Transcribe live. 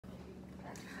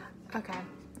Okay,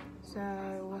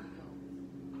 so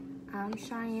I'm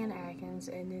Cheyenne Atkins,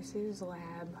 and this is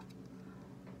Lab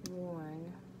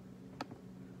 1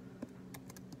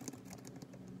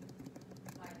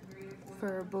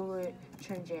 for bullet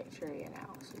trajectory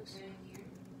analysis.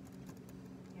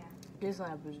 This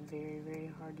lab was very,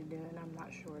 very hard to do, and I'm not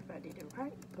sure if I did it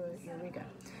right, but here we go.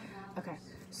 Okay,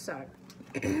 so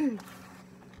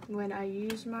when I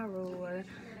used my ruler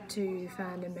to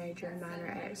find the major and minor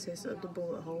axis of the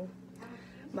bullet hole,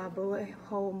 my bullet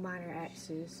hole minor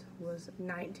axis was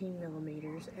 19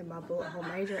 millimeters, and my bullet hole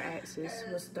major axis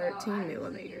was 13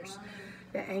 millimeters.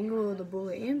 The angle of the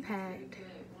bullet impact,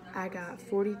 I got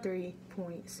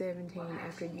 43.17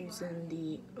 after using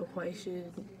the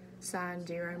equation sine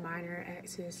 0 minor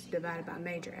axis divided by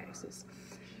major axis.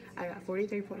 I got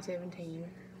 43.17,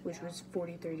 which was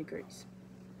 43 degrees.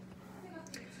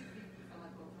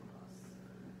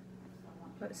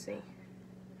 Let's see.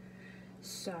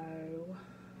 So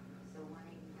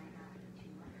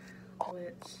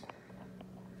let's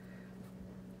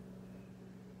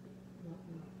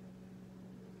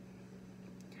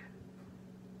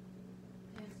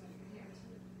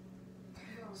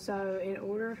So in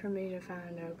order for me to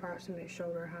find the approximate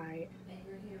shoulder height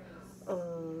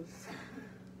of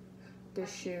the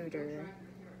shooter,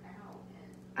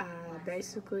 I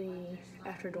basically,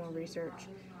 after doing research,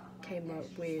 came up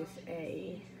with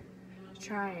a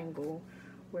triangle,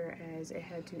 whereas it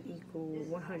had to equal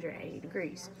 180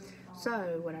 degrees.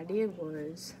 So what I did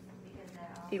was,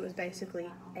 it was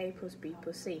basically A plus B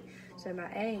plus C. So my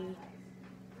A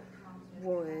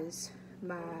was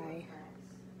my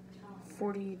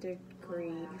 43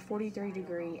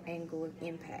 degree angle of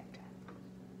impact,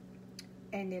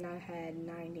 and then I had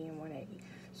 90 and 180.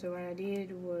 So what I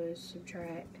did was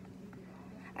subtract.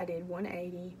 I did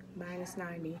 180 minus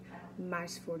 90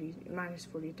 minus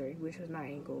 43, which was my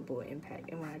angle of bullet impact,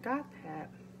 and when I got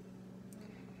that,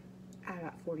 I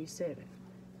got 47.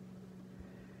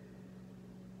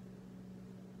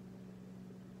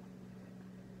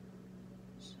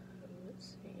 So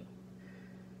let's see.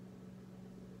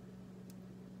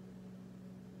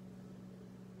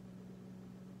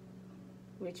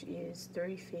 Which is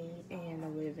 3 feet and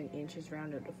 11 inches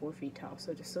rounded up to 4 feet tall.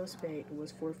 So the suspect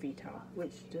was 4 feet tall,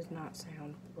 which does not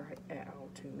sound right at all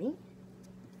to me.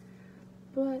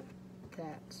 But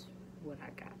that's what I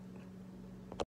got.